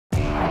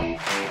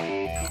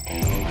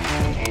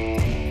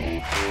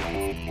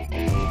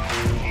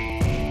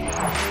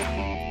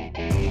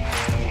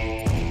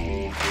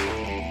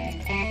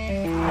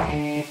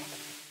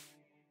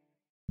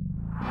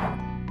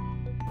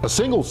A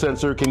single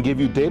sensor can give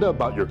you data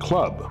about your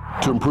club.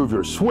 To improve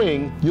your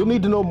swing, you'll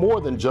need to know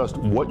more than just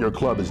what your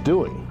club is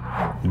doing.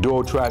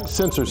 DuoTrac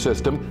sensor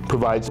system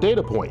provides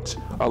data points,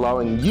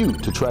 allowing you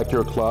to track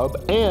your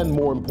club and,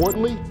 more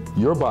importantly,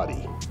 your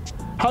body.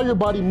 How your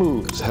body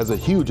moves has a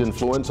huge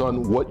influence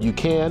on what you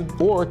can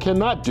or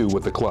cannot do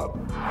with the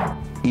club.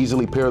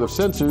 Easily pair the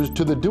sensors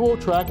to the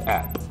DuoTrac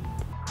app.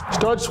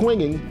 Start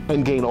swinging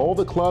and gain all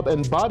the club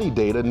and body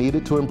data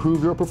needed to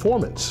improve your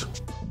performance.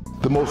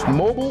 The most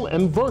mobile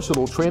and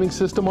versatile training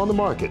system on the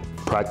market.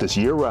 Practice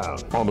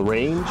year-round, on the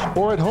range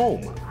or at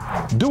home.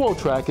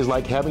 DuoTrac is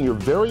like having your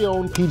very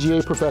own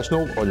PGA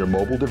professional on your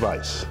mobile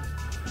device.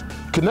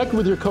 Connect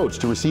with your coach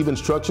to receive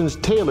instructions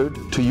tailored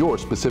to your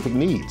specific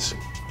needs.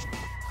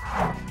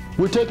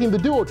 We're taking the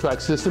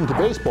DuoTrac system to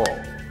baseball,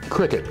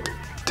 cricket,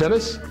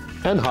 tennis,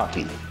 and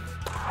hockey.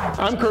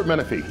 I'm Kurt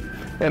Menefee,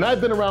 and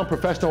I've been around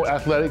professional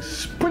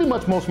athletics pretty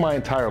much most of my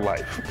entire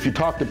life. If you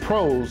talk to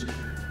pros,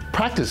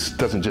 practice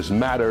doesn't just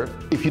matter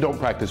if you don't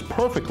practice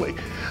perfectly.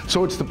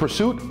 So it's the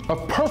pursuit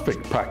of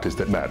perfect practice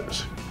that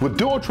matters. With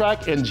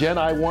DuoTrac and Gen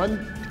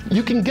I1,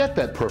 you can get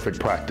that perfect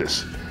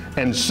practice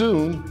and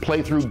soon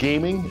play through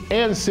gaming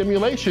and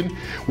simulation,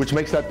 which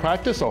makes that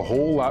practice a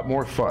whole lot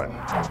more fun.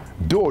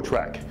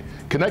 DuoTrac,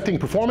 connecting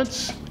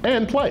performance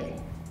and play.